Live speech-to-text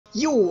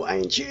Jo,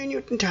 einen schönen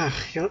guten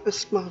Tag. Ja,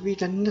 ist mal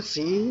wieder eine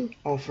See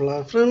auf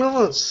LifeInThe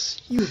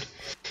Woods. Gut,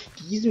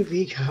 diesen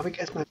Weg habe ich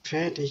erstmal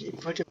fertig.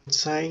 Ich wollte mal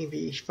zeigen,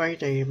 wie ich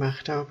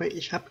weitergemacht habe.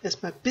 Ich habe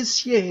erstmal bis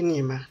hierhin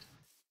gemacht.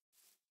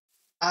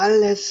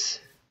 Alles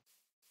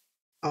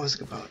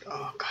ausgebaut.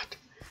 Oh Gott.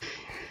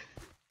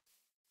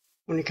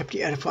 Und ich habe die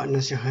Erde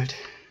woanders geholt.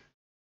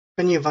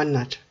 Bin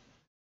gewandert.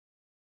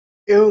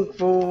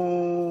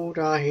 Irgendwo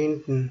da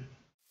hinten.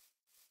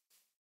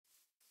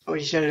 Aber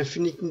die Stelle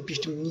finde ich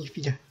bestimmt nie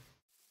wieder.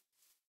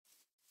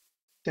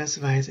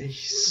 Das weiß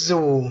ich.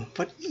 So,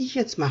 was ich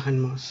jetzt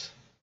machen muss.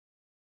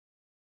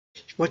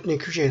 Ich wollte eine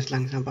Küche jetzt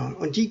langsam bauen.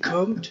 Und die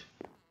kommt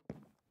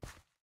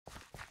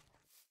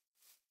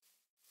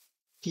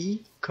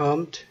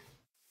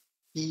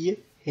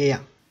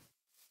hierher.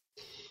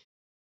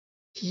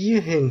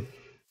 Hierhin.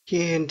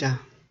 Hierhinter.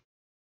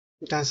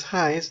 Das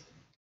heißt,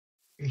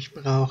 ich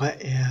brauche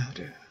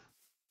Erde.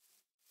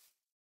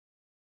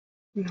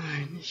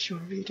 Nein, nicht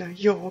schon wieder.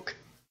 Jörg,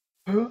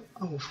 hör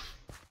auf.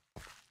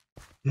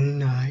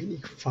 Nein,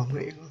 ich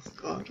fange erst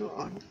gerade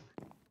an.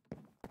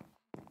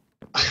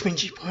 Ach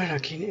Mensch, ich brauche da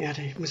keine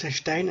Erde. Ich muss ja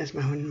Stein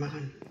erstmal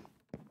hinmachen.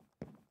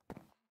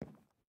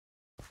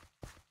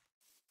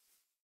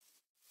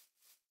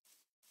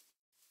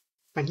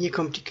 Und hier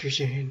kommt die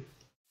Küche hin.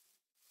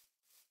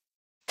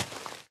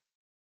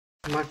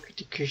 Ich mag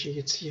die Küche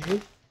jetzt hier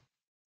hin.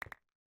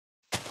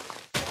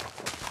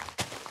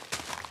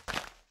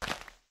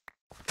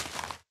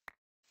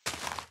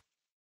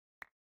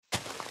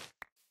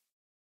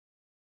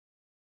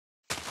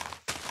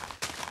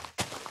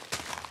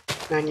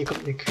 Nein, hier kommt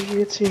eine Küche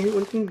jetzt hier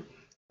unten,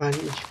 weil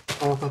ich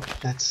brauche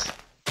Platz.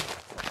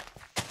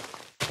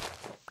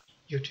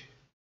 Gut.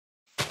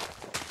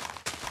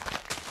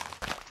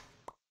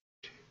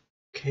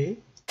 Okay.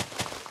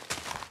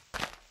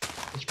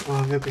 Ich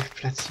brauche wirklich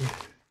Platz hier.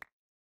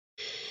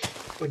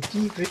 Und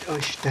die wird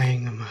aus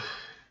Stein gemacht.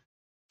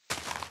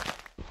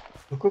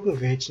 Mal gucken,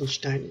 welchen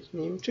Stein ich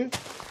nehme.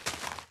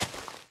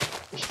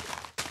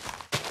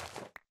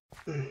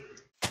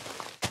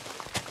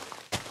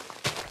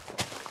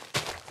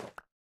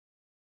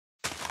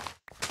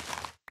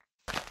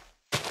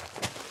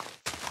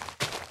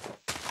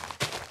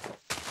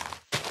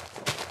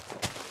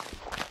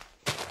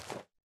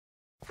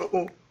 Oh,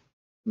 oh.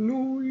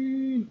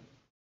 Nein.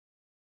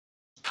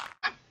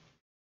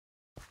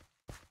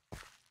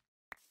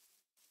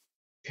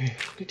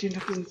 Okay, den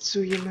habe ich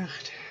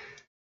zugemacht.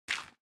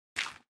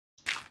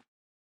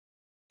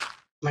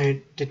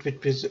 Mein, das wird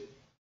bis.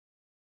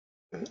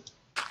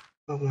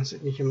 Warum hast du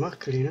das nicht gemacht,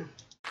 Kleine?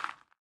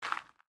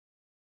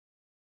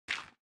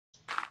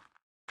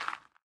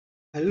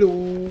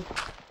 Hallo?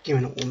 Gehen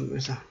wir nach oben,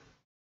 ist er.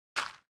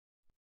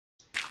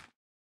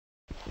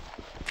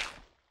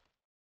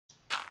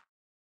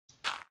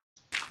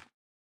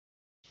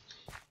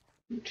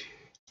 Gut.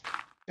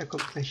 Da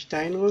kommt gleich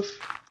Steinwurf.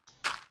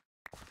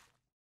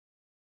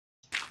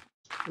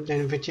 Und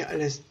dann wird hier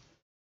alles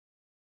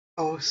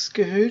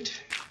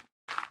ausgehöhlt.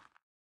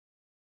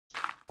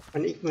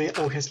 Und ich will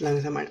auch jetzt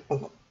langsam ein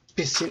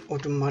bisschen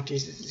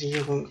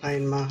Automatisierung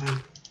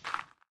reinmachen.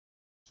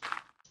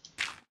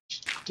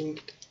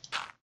 Stinkt.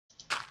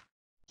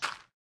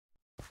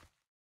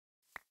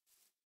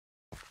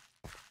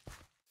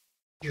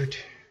 Gut,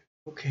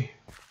 okay.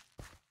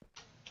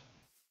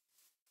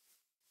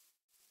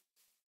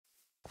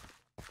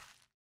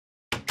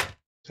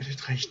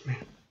 Das reicht mir.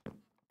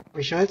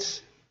 Habe ich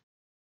Holz?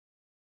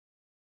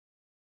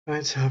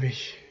 Holz habe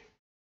ich.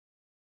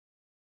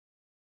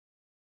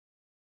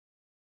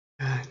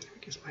 Ja,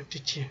 jetzt mal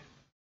das hier.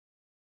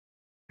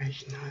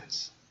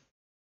 Eichenholz.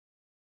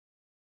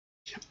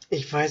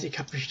 Ich weiß, ich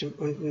habe bestimmt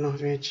unten noch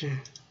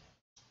welche.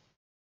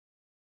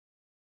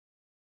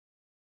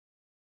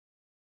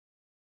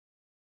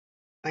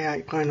 Ah ja,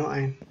 ich brauche nur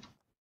einen.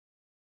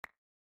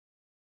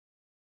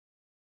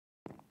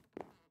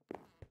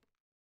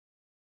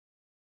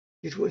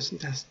 Wo ist denn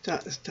das? Da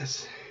ist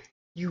das.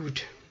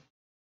 Gut.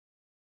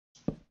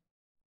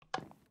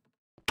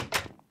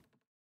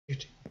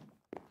 Gut.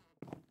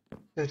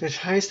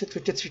 Das heißt, es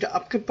wird jetzt wieder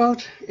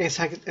abgebaut. Erst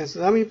hat es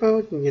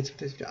zusammengebaut und jetzt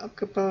wird es wieder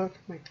abgebaut.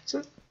 Und das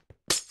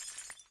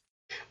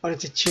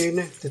ist das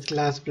Schöne, das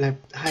Glas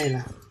bleibt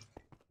heiler.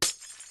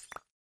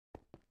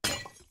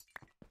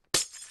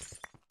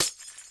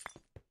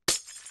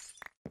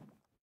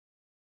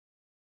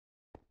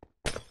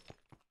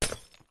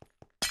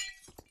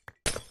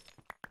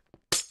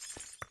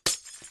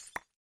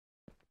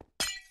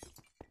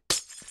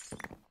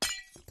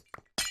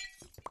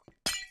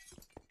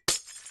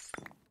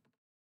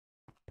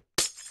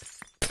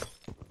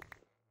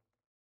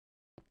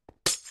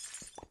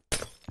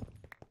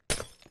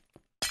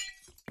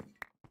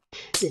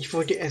 Ich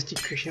wollte erst die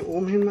Küche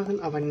oben hin machen,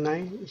 aber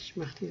nein, ich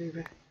mache die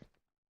lieber.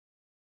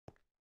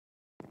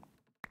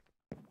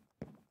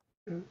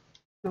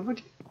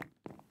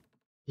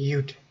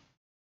 Gut.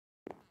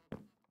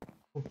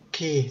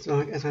 Okay, so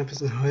mache ich erstmal ein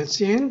bisschen Holz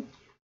hier hin.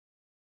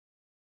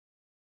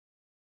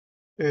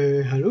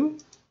 Hallo?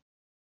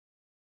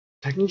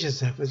 Sag nicht, dass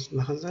du was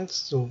machen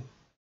sollst. So.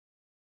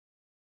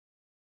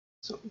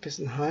 So, ein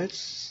bisschen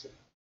Holz.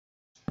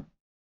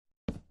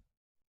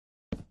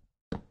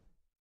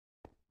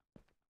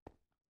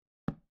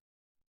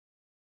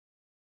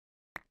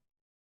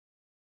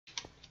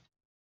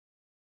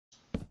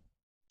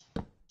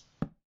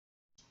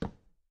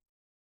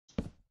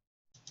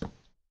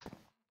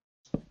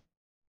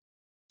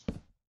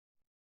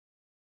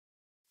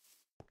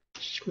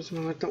 Ich muss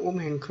mal da oben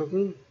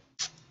hingucken.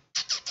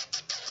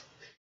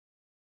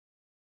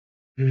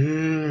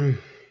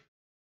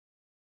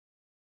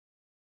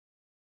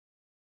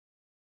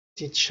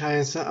 Sieht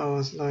scheiße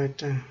aus,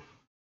 Leute.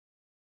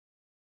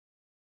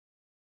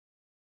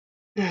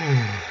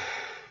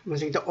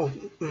 Muss ich da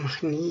oben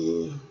machen?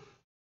 Nie.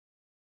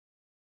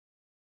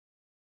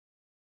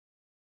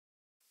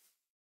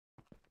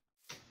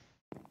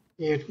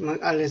 Jetzt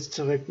mal alles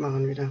zurück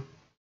machen wieder.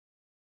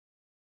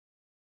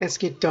 Es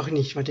geht doch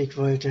nicht, was ich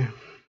wollte.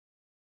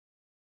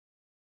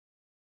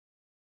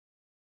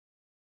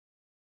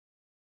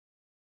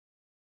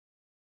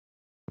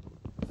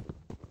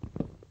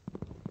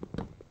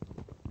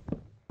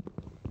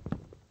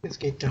 Es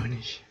geht doch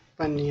nicht.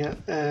 Wann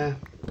hier,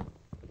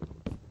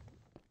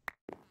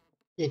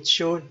 jetzt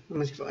schon, dann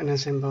muss ich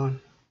woanders hinbauen.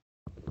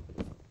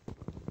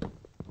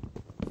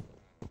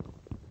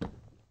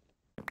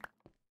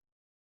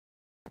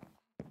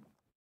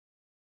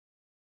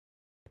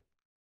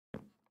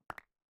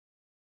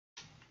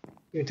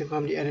 Gut, dann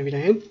kommt die Erde wieder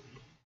hin.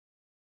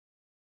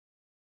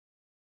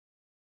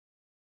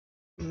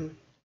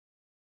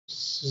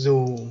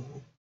 So,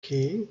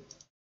 okay.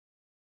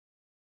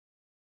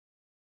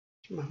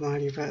 Ich mach mal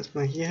lieber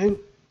erstmal hier hin.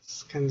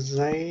 Das kann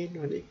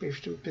sein, weil ich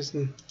bestimmt ein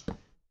bisschen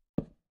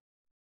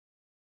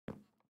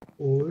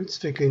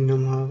Holz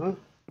weggenommen habe.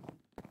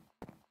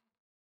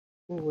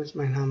 Oh, wo ist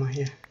mein Hammer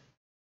hier?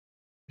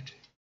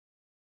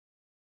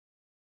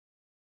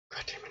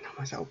 Gott, mein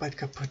Hammer ist ja auch bald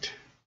kaputt.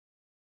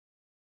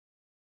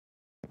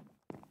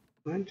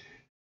 Und?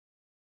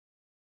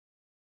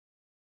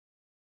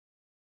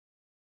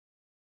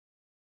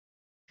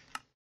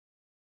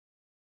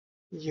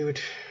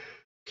 Gut.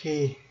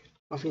 Okay.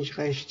 Hoffentlich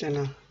reicht der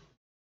noch.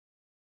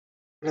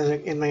 Oder soll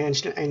ich ihn mal ganz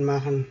schnell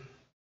einmachen?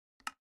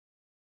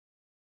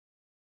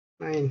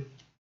 Nein.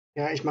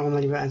 Ja, ich mache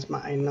mal lieber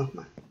erstmal einen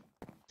nochmal.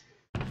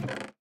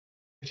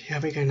 Hier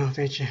habe ich ja noch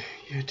welche.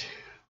 Gut.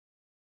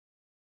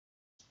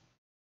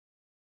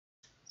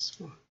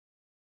 2,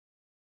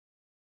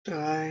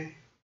 3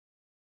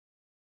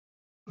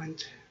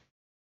 und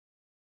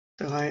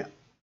 3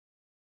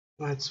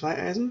 mal 2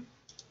 Eisen.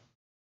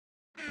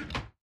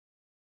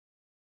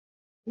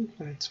 Und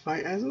mal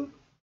 2 Eisen.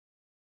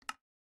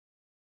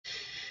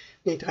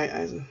 Ne, 3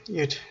 Eisen.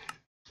 Gut.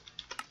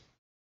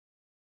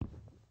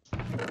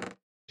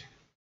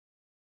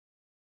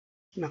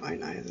 Noch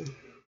ein Eisen.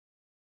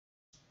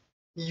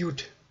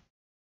 Gut.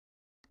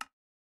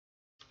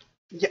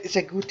 Ja, ist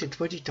ja gut, das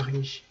wollte ich doch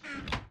nicht.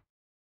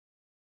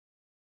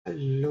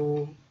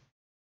 Hallo.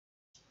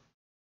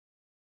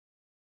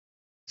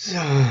 So,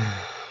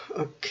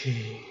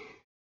 okay.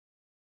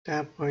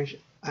 Da brauche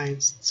ich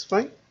 1,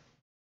 2.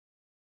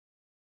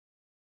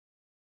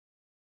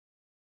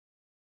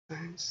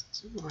 1,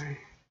 2,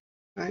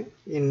 3.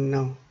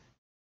 Genau.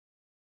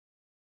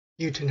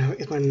 Gut, dann habe ich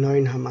erstmal einen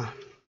neuen Hammer.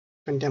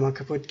 Wenn der mal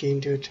kaputt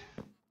gehen tut.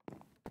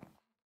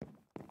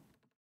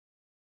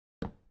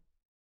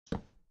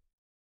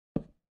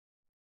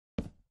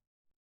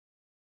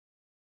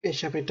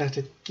 Ich habe gedacht,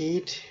 das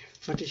geht,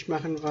 was ich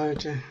machen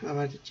wollte,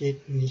 aber das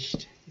geht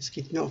nicht. Es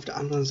geht nur auf der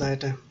anderen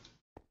Seite.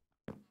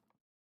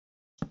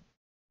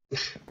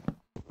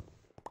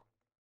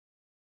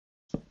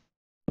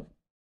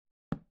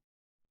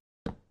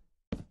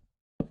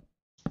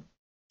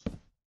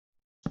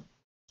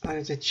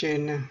 Alles jetzt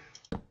schön, ne?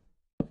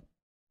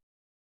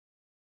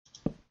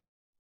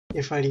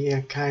 Hier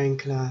verliere kein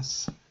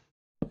Glas.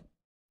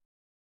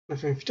 Nur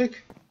 5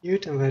 Stück.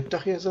 Gut, dann war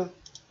doch hier so.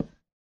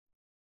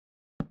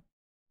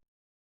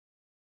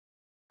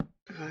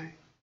 3,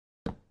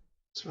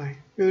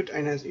 2. Gut,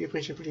 einer ist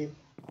übrig geblieben.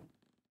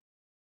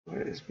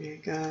 Aber das ist mir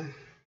egal.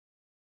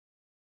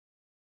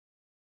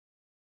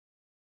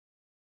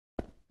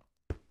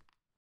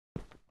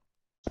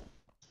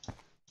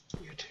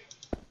 Gut.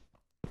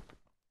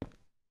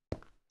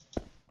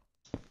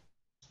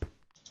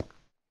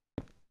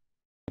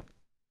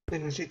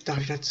 Dann muss ich doch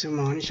wieder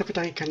zumachen. Ich habe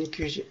gedacht, ich kann die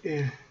Küche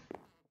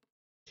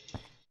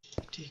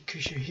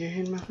hier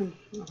hin machen,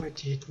 aber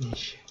geht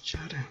nicht.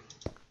 Schade.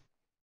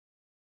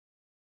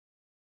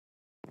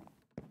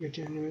 Gut,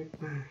 dann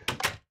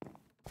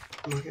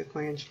mach ich jetzt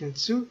mal ganz schnell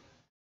zu.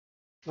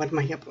 Warte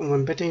mal, ich habe irgendwo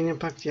ein Bett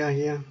hingepackt. Ja,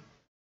 hier.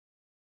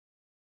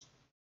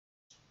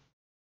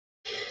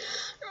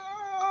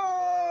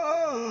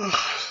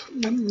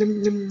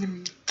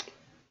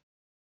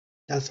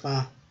 Das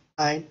war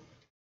ein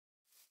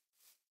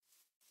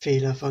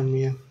Fehler von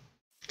mir.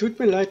 Tut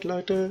mir leid,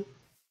 Leute.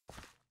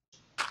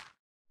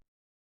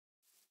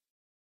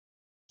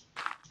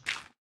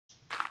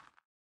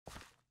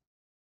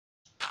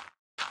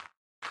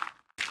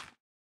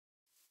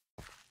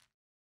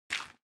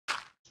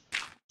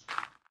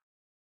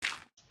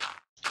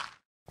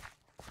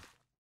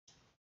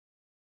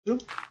 So.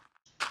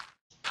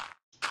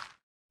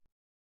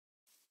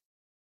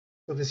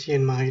 So, bis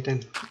hierhin mache ich dann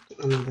den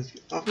anderen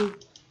das offen.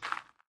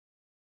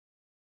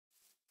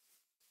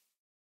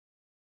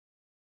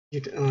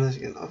 Gut, den anderen das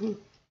hier offen.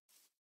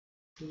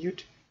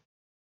 Gut.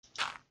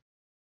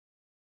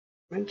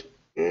 Moment.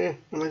 Dann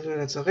müssen wir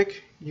wieder zurück.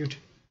 Gut.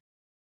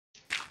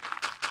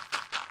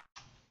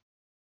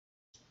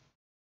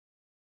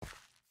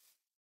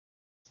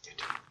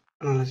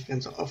 Und dann lasse ich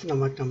ganz offen, dann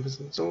mache ich noch ein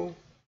bisschen so.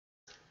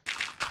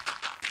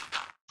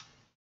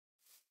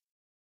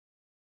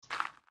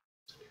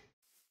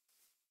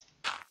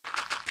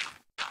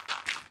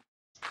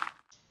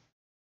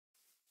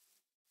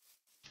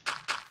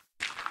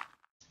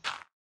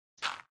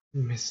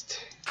 Mist.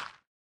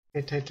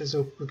 Das hätte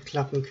so gut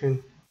klappen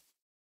können.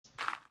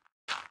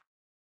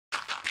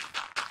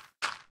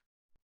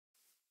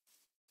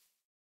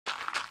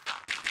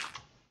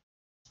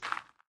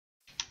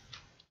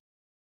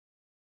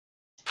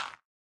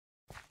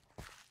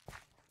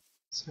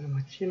 So, dann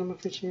mache ich hier nochmal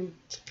Küche.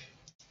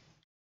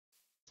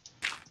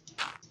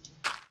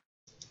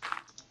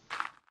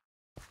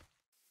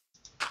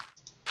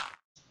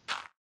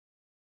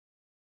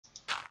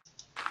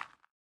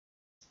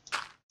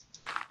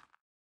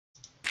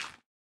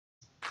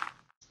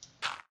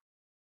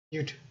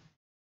 Gut.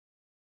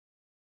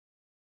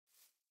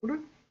 Oder?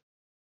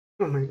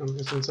 Dann mache ich noch ein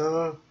bisschen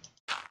so.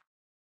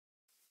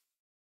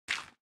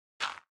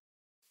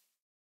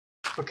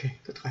 Okay,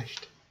 das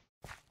reicht.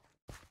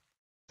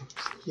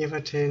 Hier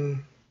was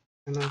hin.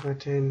 Dann noch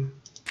was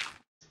hin.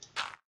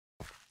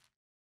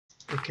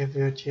 Ecke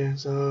wird hier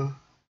so.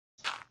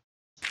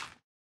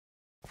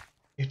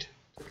 Gut.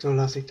 So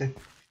lasse ich dann.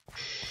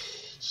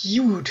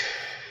 Gut.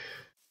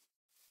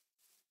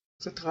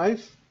 So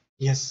reif?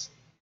 Yes.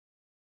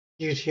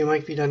 Gut, hier mache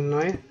ich wieder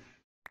neu.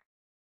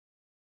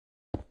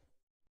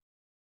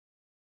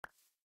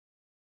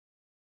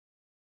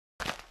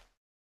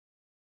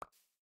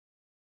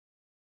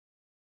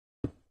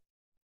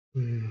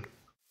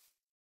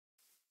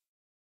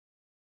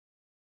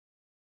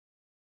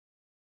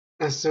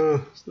 Ach so,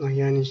 ist noch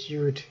ja nicht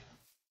gut.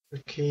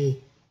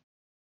 Okay.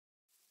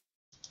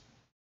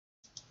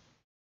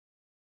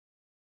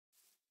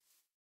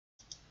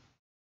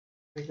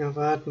 Kann ich noch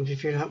warten? Wie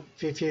viel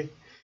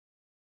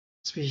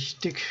 2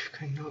 Stück?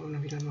 Kann ich auch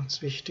noch wieder noch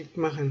 2 Stück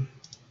machen.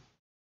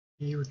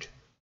 Gut.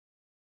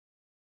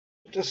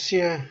 Das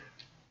hier.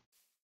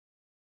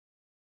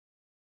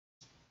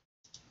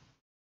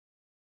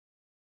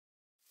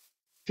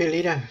 Viel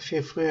Leder,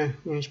 viel früher,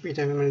 nee,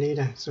 später, wenn man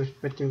Leder. So,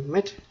 ich werde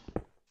mit.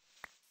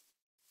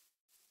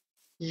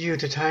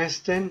 Gut, das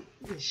heißt denn,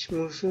 ich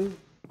muss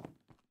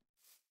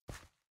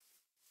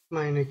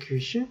meine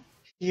Küche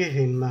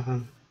hierhin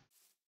machen.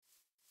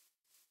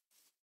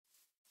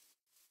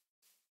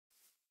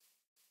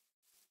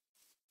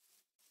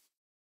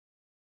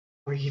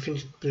 Aber hier finde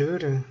ich es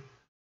blöde.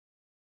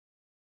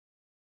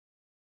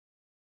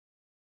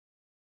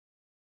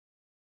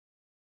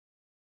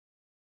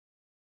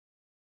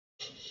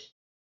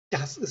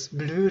 Das ist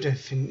blöde,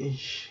 finde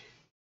ich.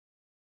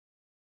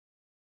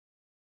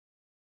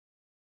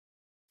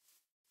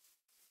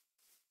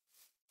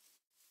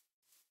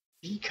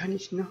 Wie kann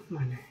ich noch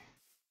meine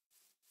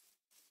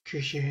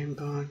Küche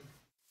hinbauen?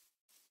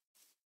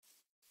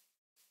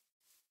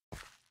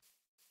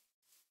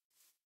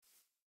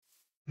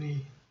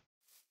 Nee.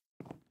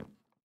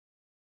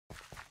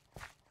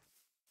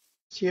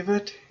 Ist hier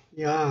was?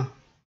 Ja.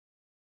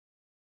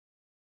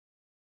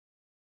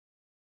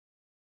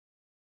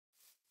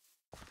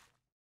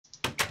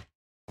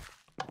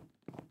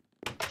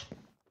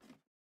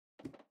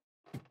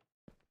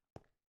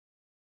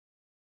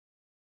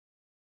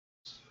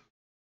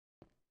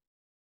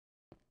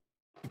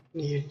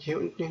 Nee, hier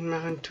unten hin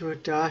machen, tue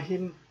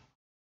dahin.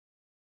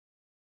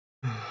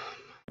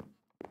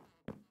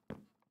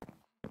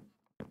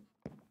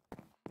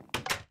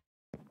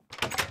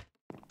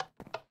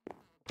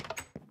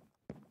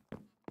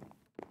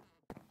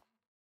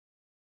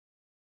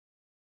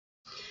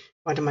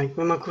 Warte mal, ich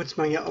will mal kurz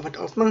mal hier auch was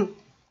aufmachen.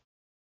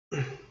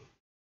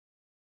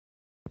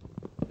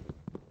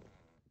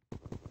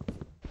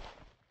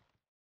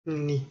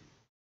 Nee.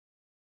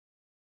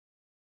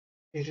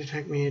 Ja, das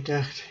hab ich mir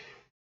gedacht.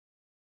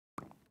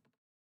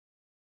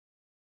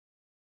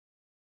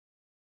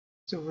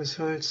 So was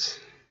Holz.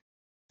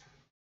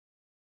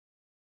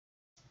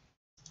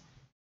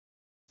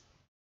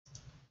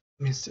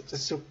 Mist, das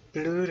ist so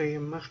blöde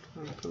gemacht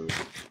worden.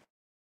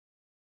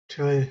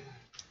 Toll.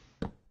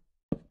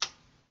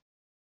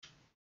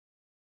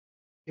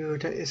 Jo,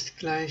 da ist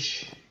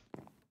gleich.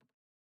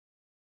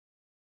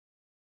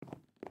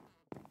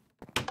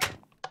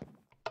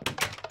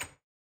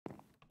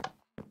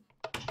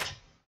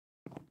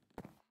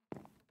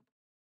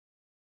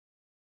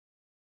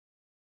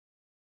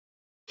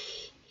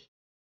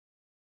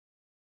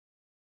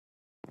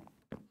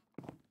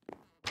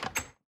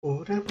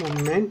 Oder?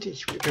 Moment,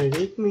 ich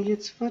überlege mir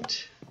jetzt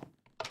was.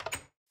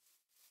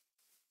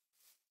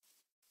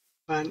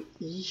 Wann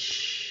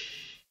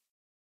ich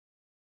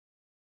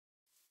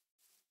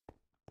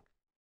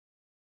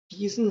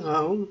diesen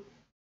Raum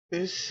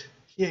bis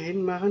hier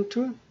hin machen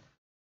tue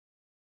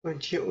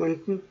und hier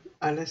unten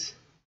alles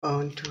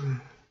bauen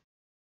tue.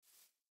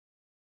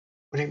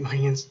 Oder ich mache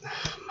jetzt,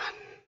 ach Mann.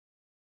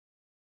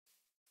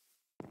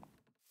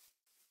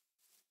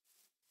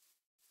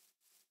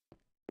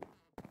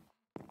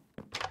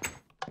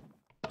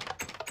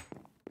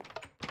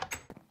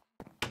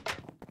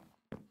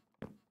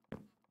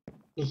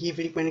 Hier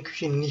will ich meine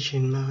Küche nicht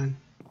hinmachen.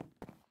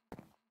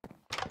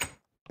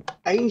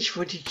 Eigentlich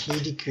wollte ich hier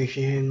die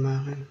Küche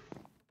hinmachen.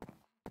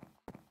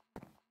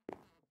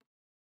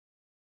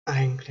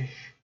 Eigentlich.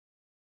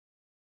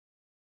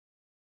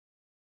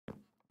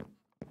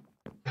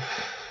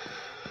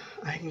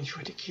 Eigentlich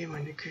wollte ich hier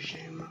meine Küche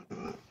hinmachen,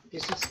 aber wie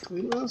sieht es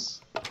grün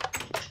aus?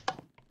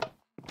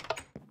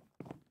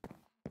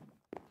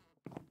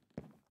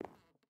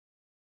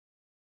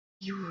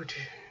 Gut.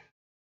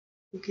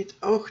 Hier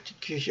geht auch die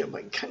Küche,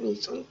 aber ich kann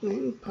nichts unten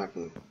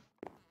hinpacken.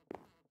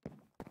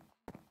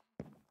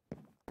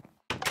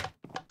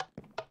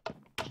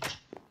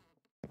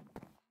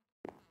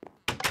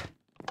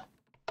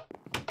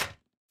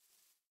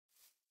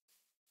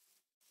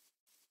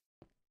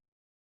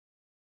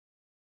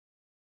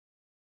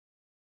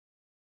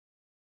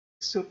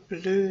 So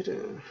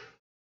blöde.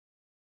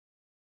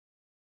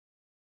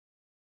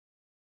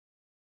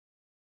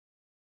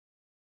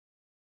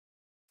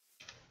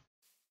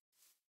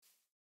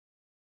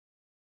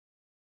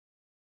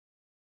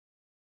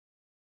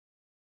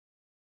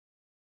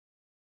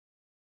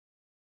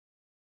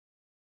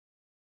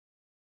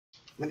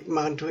 Was ich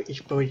machen tue,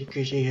 ich baue die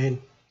Küche hier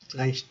hin. Das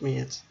reicht mir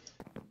jetzt.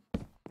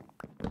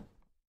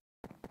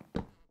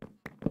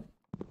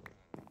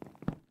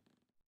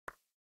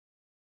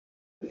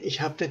 Ich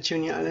habe das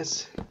schon hier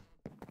alles.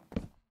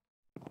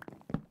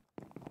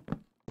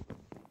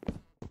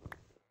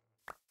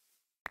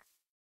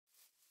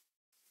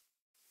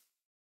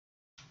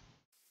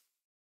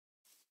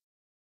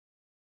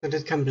 So,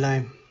 das kann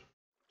bleiben.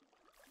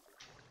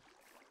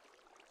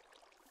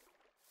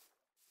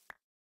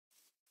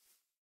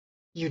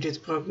 Gut,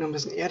 jetzt brauche ich noch ein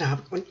bisschen Erde.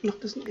 Habe ich unten noch ein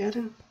bisschen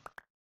Erde?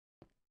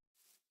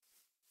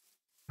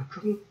 Mal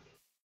gucken.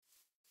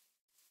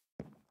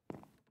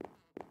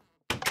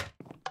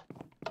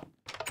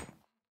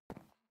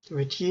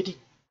 Damit hier die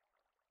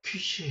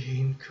Küche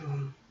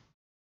hinkommen.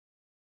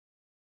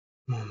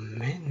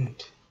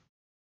 Moment.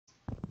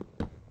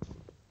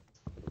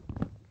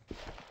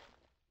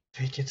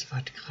 Fällt jetzt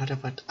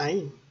gerade was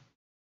ein?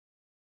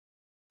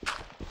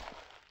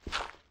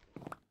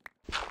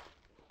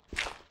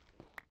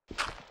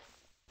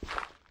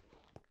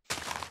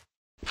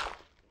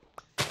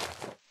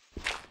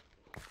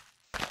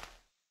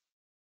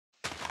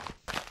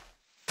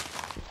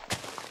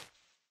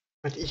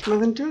 Was ich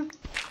machen tue?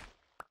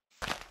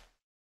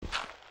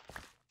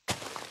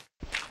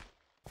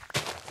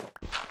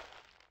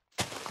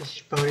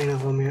 Ich baue den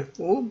Raum hier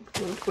oben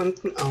und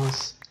unten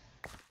aus.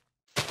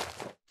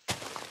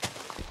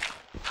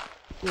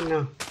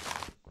 Genau.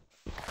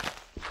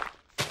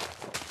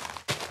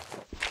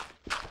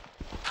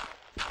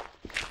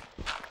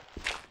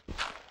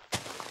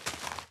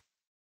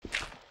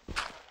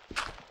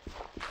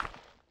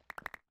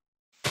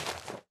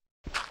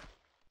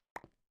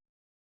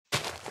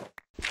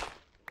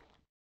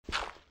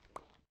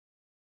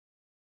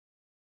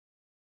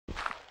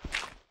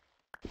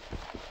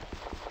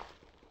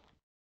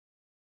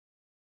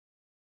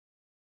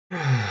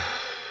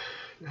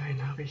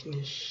 Nein, habe ich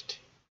nicht.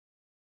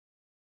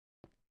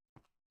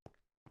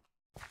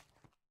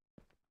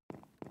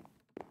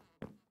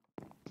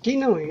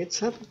 Genau,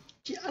 jetzt habe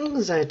ich die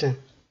andere Seite.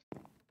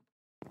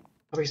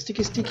 Habe ich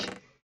Sticky Stick?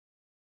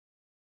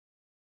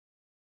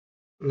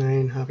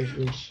 Nein, habe ich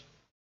nicht.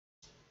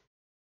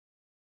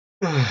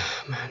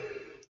 Ach, Mann.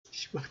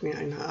 Ich mache mir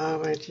eine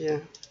Arbeit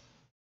hier.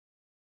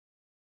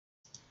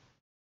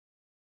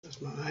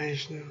 Das mal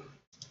reichen.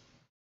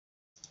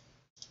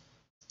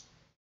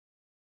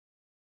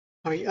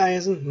 Habe ich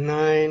Eisen?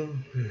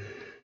 Nein.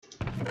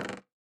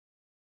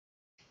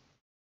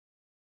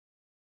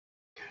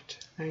 Gut.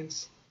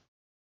 Eins,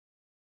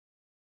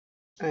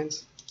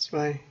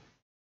 2.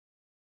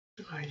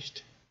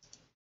 Reicht.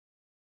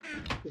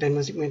 Dann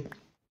muss ich mir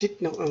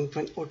das noch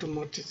irgendwann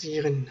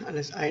automatisieren,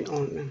 alles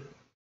einordnen.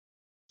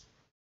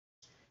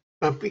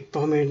 Aber ich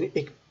brauche mir...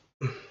 Ich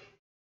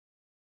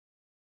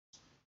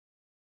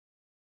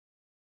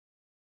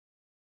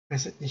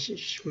weiß es nicht,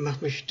 ich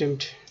mache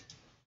bestimmt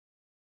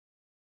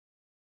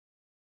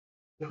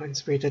noch ein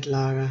zweites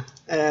Lager.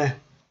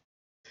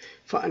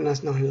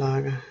 Woanders noch ein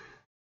Lager.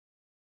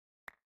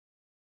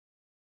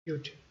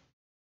 Gut.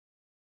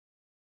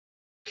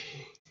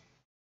 Okay.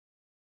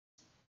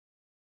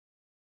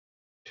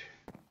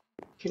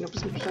 Hier noch ein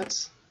bisschen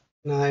Platz.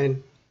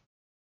 Nein.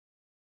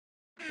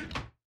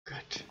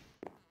 Gott.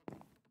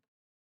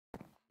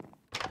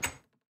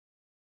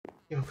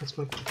 Ja, kurz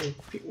mal gucken,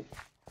 wie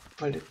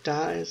weil das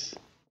da ist.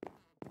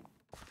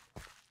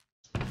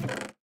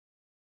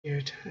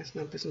 Gut, da ist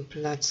noch ein bisschen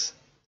Platz.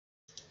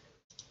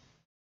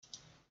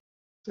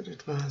 So,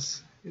 das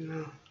war's.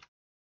 Genau.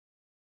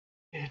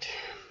 Gut.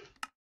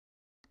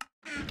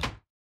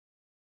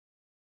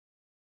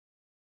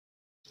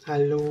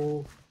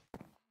 Hallo.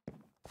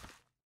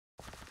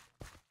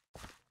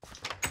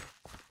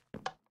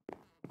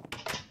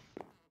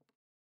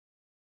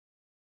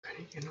 Kann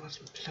ich hier noch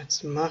was mit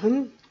Platz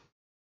machen?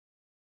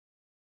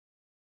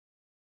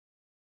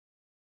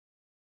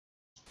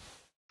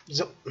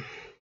 So.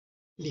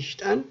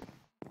 Licht an.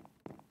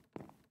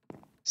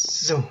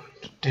 So,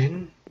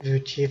 dann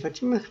wird hier was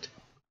gemacht.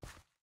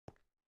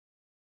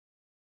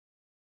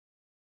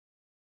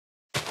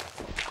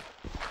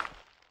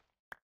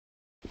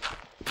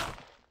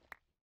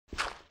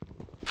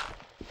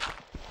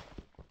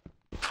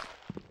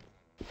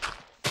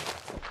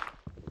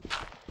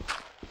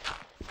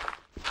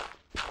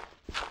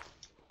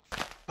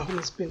 Warum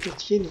ist mir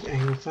das hier nicht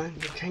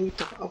eingefallen? Wir können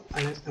doch auch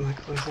alles einmal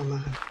größer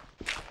machen.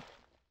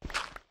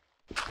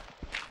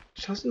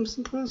 Schau es ein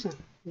bisschen größer.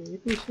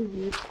 Geht nicht so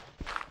gut.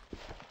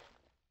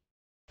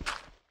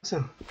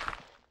 So.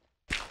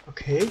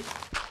 Okay.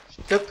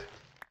 Stopp.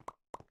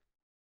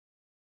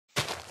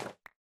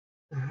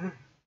 Aha.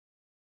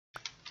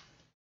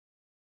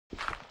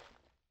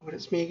 Aber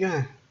das ist mir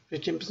egal.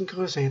 Wird hier ein bisschen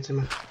größer jetzt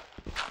immer.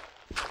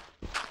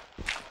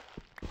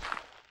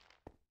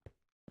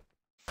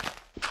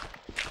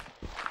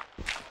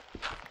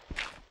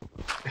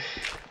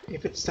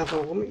 Ihr wisst da,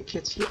 warum ich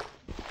jetzt hier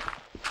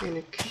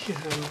eine Küche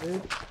haben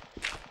will.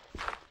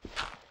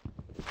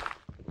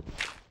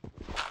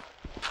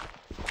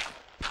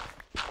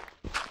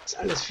 Das ist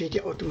alles für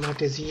die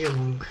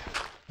Automatisierung.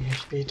 Ja,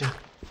 später.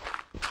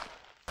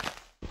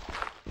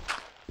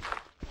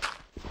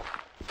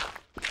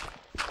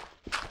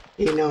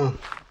 Genau.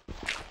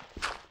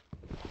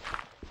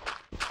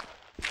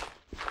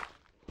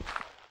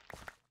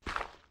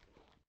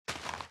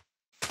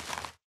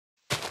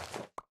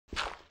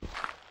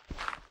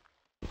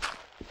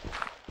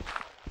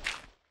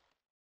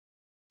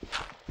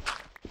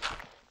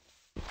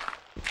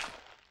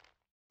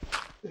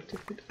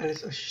 Das wird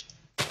alles aus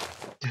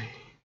Stein.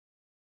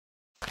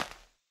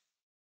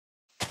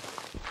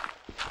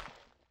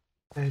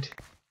 Halt.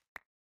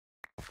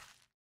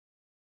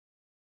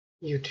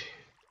 Gut.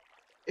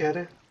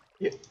 Erde.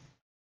 Hier.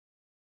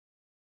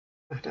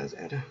 Ach, da ist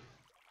Erde.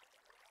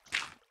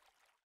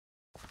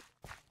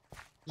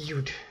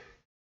 Gut.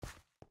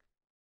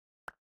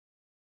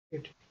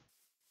 Gut.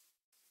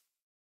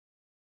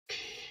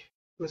 Okay.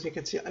 Muss ich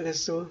jetzt hier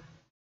alles so.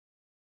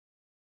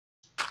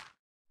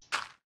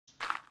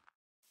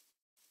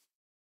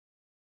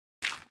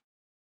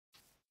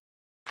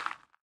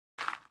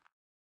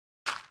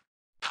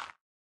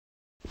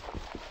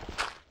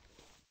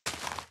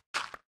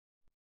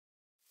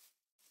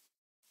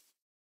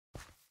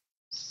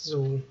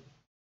 So.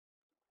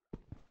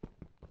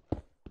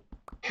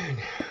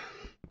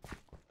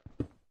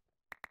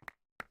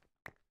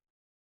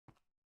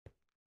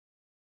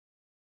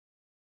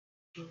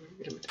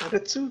 Wieder mit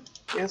Erde zu.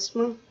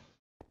 Erstmal.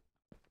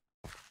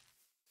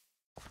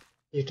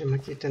 Geht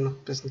dann noch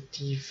ein bisschen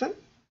tiefer.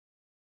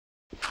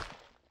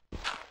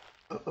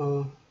 Oh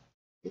oh.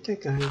 Geht ja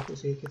gar nicht, das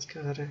sehe ich jetzt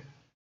gerade.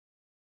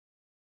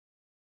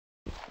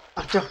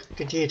 Ach doch,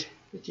 geht.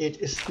 Geht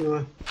ist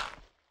nur.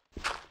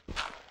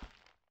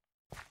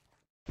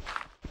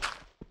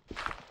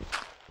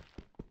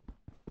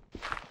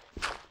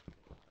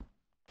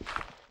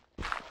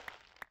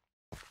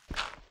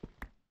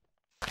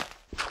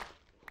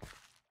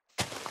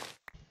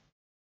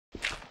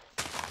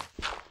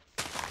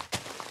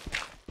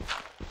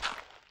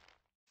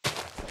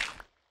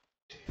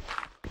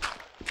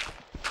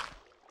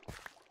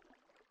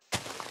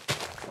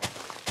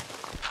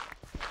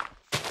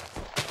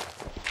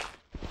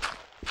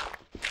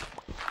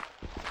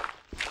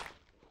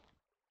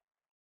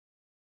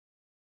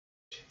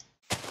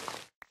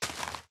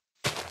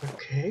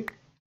 Okay.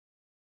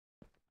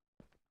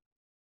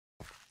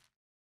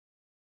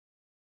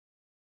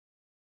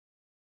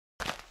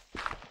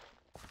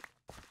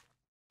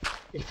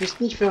 Ich weiß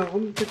nicht,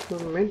 warum das im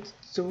Moment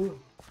so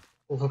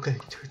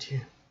ruckelt tut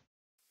hier.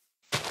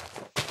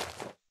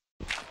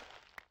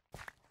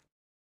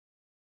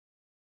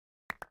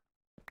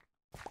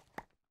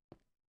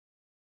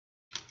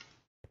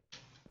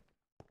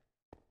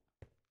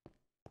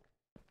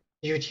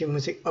 Gut, hier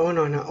muss ich auch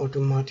noch eine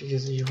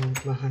Automatisierung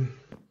machen.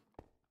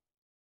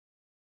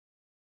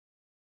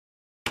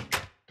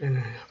 Dann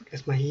habe ich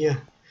erstmal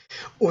hier.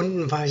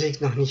 Unten weiß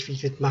ich noch nicht, wie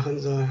ich das machen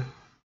soll.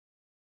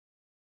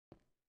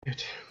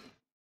 Gut.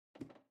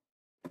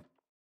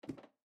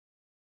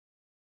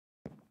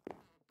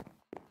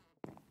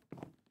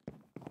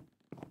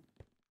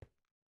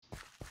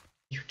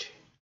 Gut.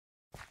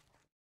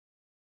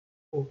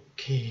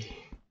 Okay.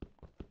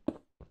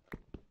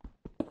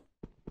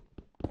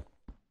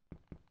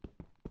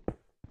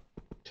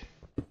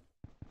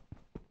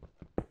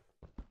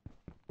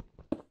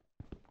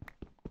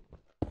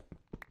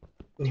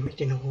 Nehme ich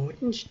den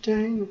roten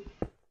Stein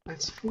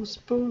als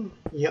Fußboden?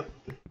 Ja.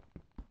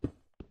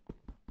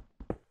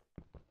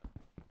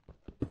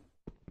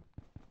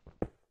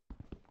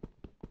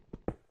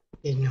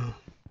 Genau.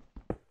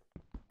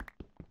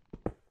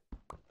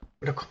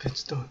 Oder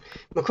Cobblestone.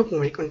 Mal gucken,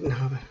 was ich unten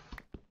habe.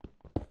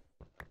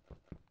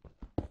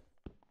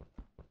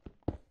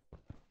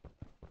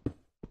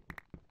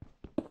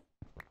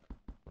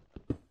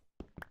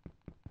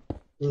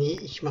 Nee,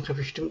 ich mache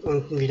bestimmt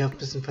unten wieder ein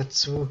bisschen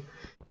was zu.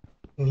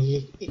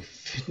 Nee, ich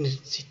finde,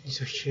 es sieht nicht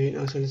so schön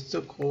aus, wenn es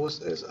so groß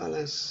ist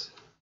alles.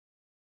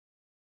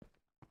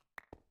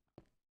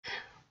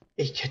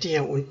 Ich hätte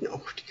ja unten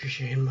auch die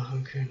Küche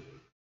hinmachen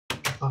können.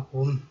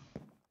 Warum?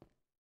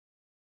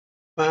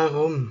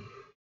 Warum?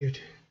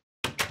 Gut.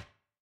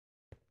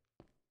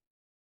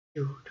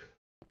 Gut.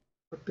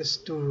 Was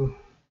bist du?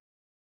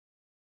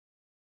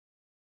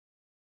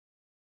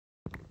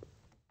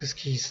 Das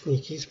Kies.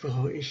 Nee, Kies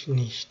brauche ich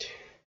nicht.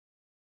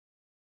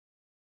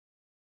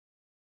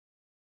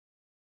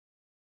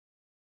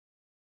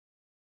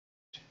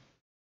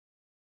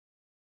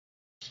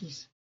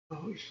 Kies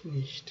brauche ich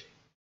nicht.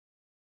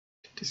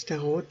 Das ist der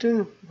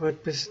rote. Was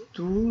bist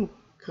du?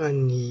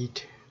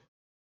 Granit.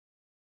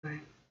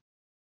 Nein.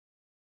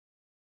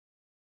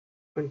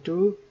 Und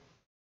du?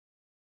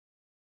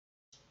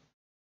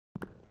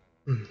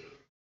 Hm.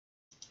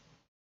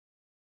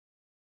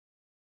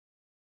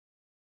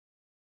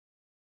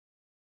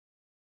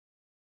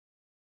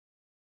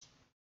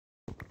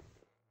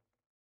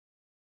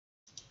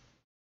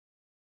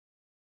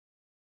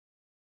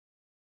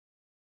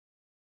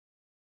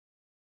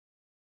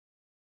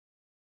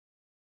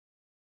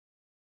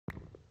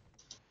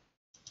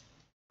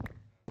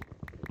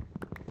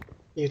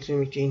 Jetzt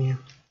nehme ich den hier.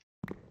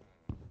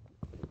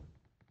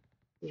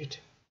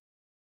 Gut.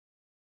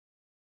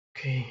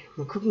 Okay,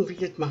 mal gucken, wie ich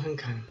das machen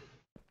kann.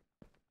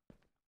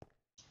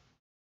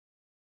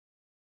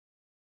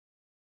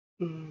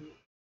 Hm.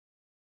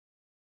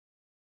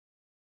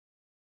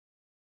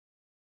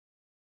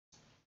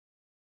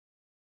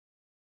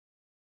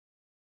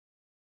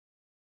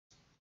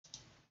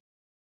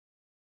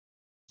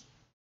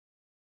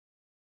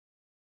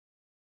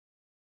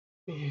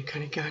 Nee,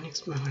 kann ich gar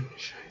nichts machen.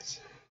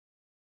 Scheiße.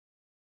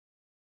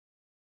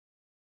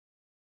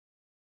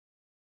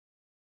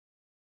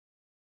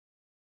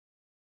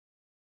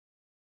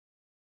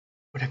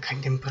 Oder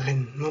kann den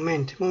brennen?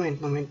 Moment.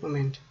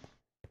 Moment.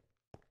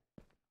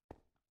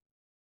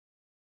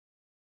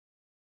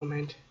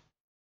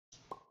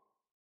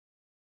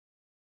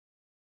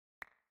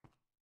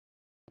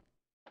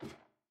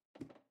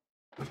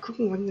 Mal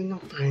gucken, wann der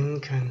noch brennen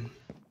kann.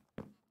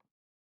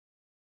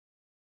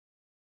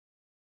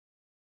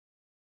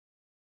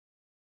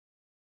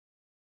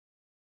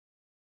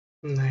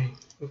 Nein,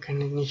 man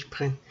kann ihn nicht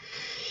brennen.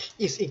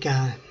 Ist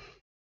egal.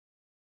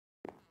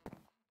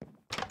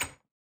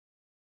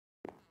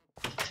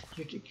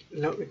 Ich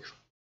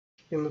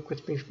will mal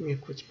kurz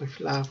mal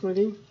schlafen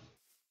legen.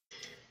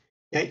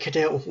 Ja, ich hätte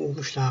ja auch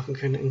oben schlafen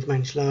können, in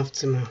meinem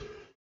Schlafzimmer.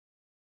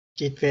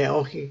 Geht wäre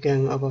auch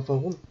gegangen, aber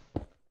warum?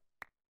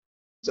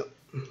 So.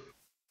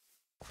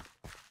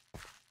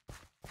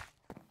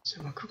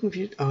 So, mal gucken,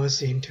 wie es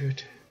aussehen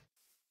tut.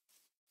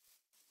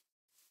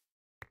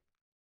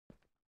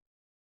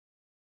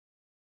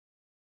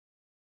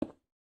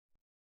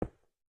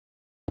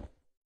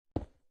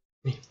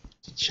 Nee,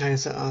 sieht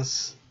scheiße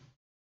aus.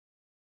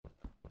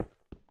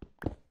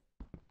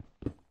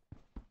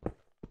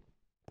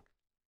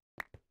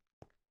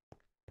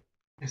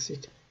 Es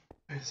sieht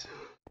also.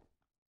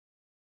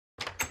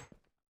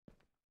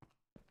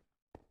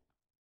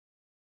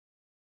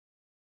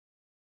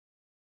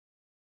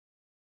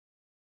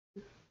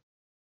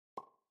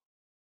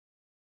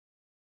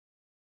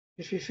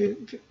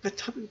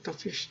 Was habe ich noch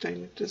für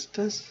Steine? Das.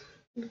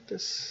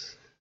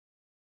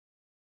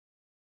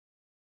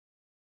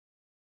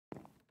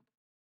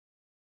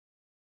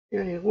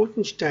 Ja, den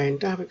roten Stein,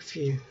 da habe ich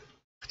viel.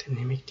 Ach, dann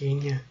nehme ich den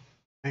hier.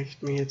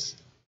 Reicht mir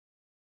jetzt.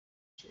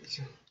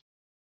 Scheiße.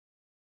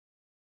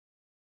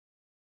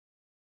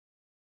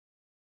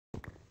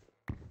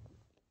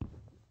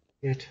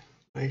 Jetzt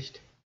reicht.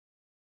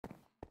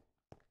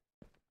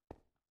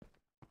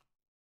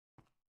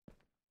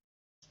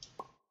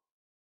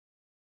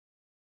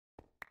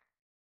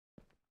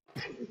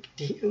 Kann ich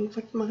die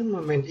irgendwas machen?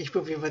 Moment, ich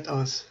probiere was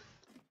aus.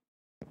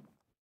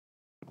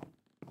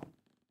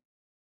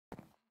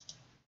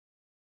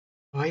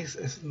 Weiß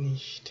es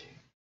nicht.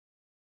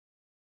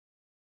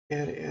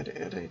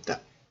 Erde,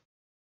 da.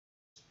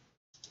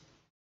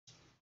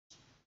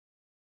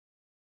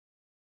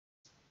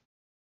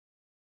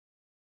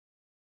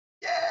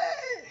 Yeah!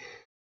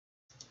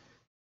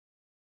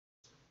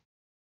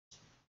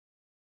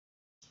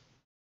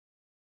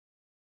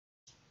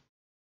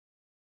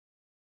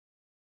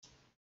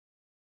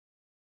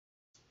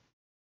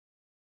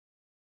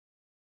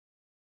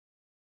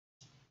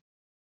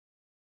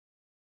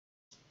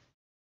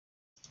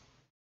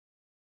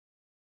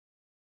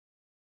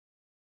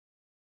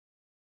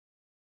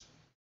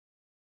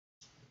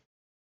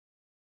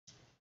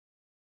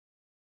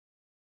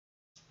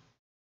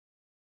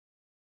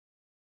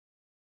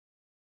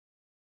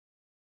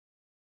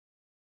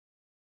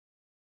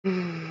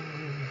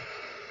 Hm,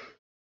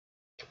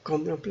 ich habe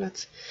kaum noch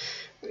Platz.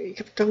 Ich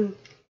habe doch.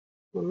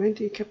 Moment,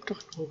 ich habe doch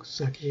einen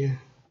Rucksack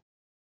hier.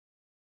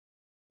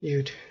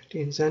 Gut,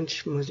 den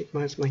Sand muss ich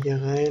mal jetzt mal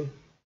hier rein.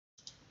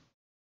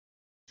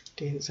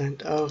 Den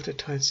Sand auch,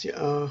 das Holz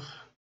hier auch.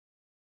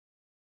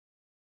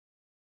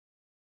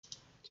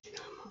 Den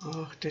haben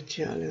auch das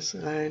hier alles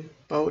rein.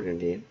 Baut in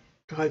den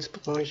Holz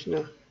brauche ich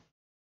noch.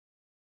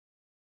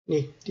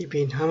 Ne, die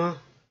beiden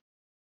Hammer.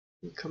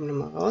 Die kommen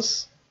nochmal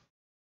raus.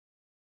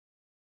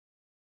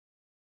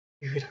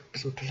 Hier wieder ein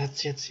bisschen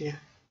Platz jetzt hier.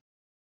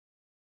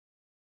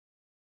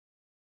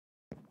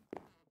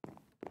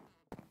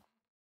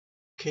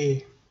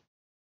 Okay.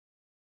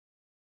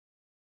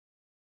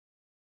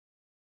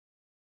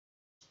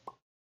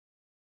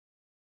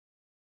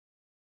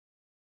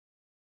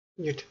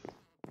 Gut.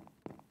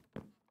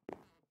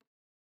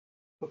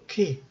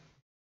 Okay.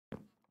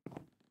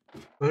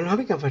 Und dann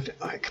habe ich aber... Oh, ich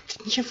hab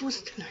das nicht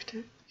gewusst,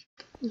 Leute. Ich hab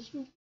das nicht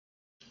gewusst.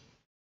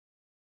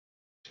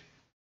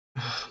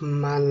 Ach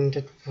Mann,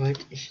 das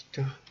wollte ich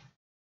doch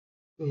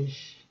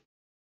nicht.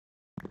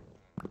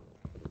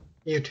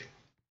 Gut.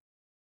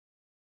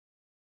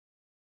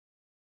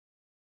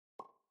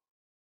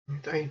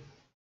 Mit ein.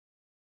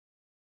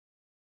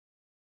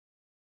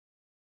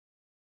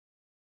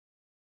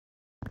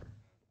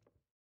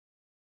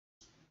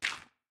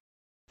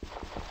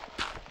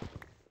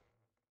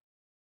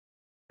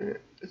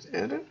 Das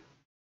Erde?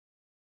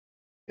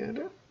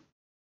 Erde?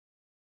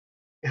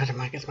 Erde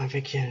mag ich jetzt mal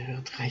weg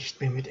hier. Das reicht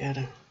mir mit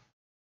Erde.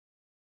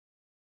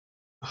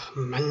 Ach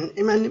Mann,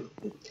 immer ne...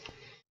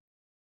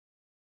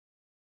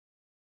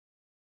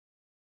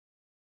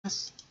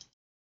 Was?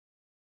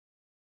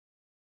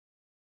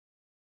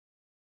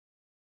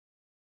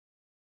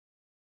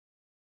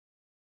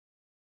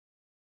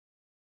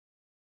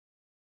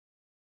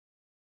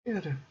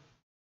 Erde.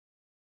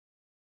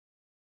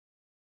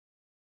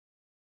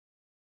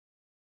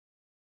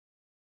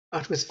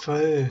 Ach, du bist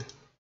voll.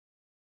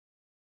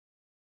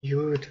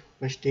 Gut,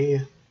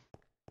 verstehe.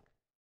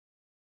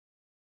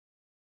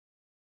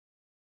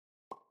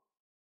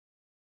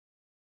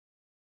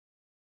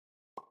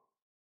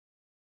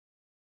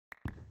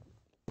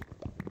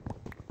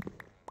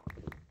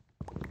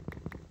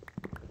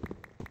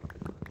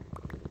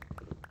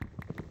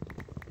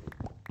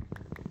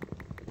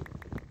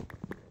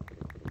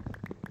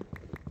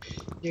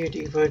 Gut,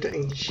 ich wollte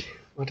eigentlich...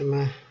 Warte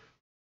mal.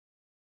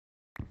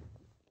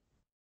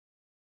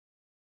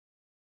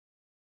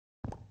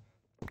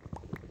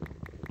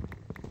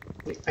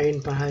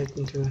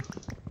 Einbehalten tun.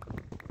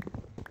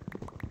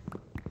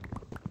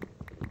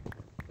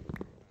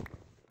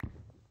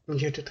 Und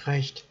hier, das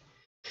reicht.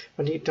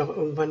 Weil ich doch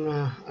irgendwann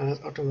mal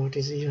alles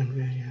automatisieren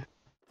werde. Ja.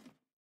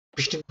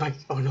 Bestimmt mag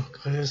ich auch noch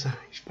größer.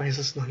 Ich weiß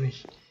es noch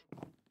nicht.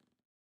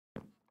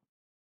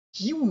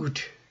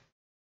 Gut.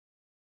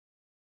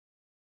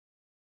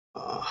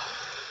 Oh,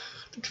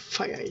 das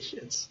feiere ich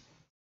jetzt.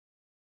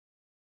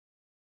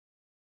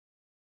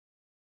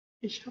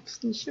 Ich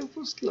hab's nicht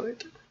gewusst,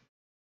 Leute.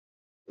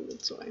 Wenn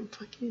es so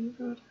einfach gehen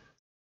würde.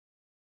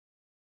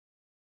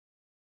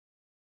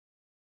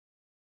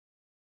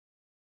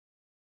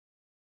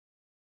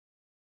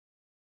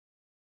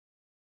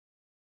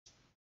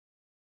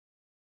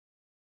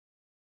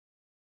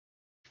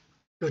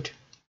 Gut.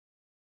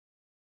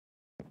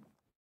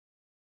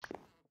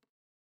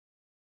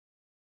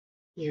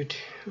 Gut,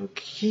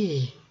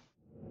 okay.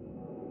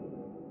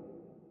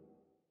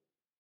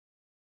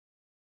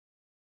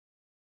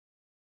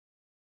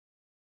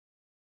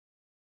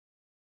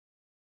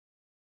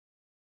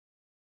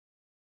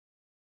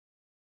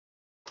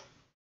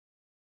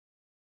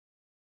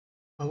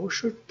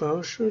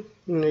 Bauschutt,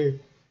 nö.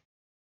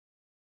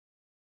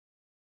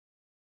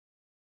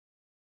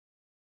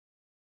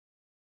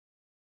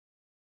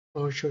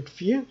 Bauschutt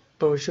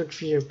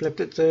 4, bleibt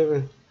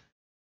dasselbe.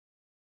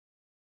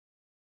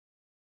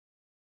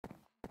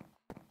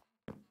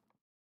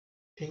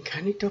 Den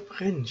kann ich doch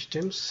brennen,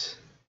 stimmt's?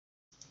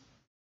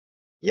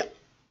 Ja.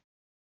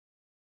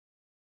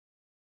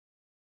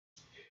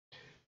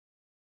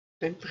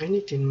 Dann brenne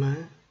ich den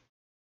mal.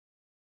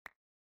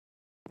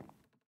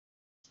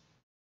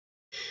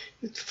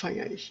 Jetzt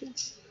feiere ich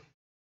jetzt.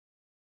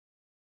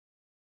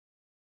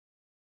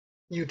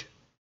 Gut.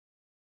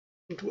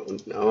 Und du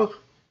unten auch.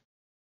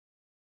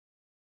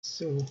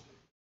 So.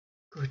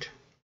 Gut.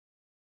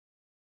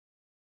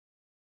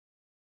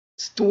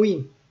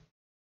 Stoin.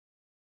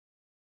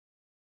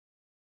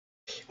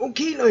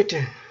 Okay,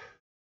 Leute.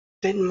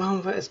 Dann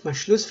machen wir erstmal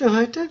Schluss für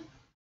heute.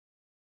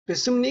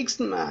 Bis zum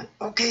nächsten Mal.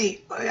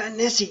 Okay, euer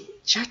Nessie.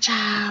 Ciao,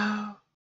 ciao.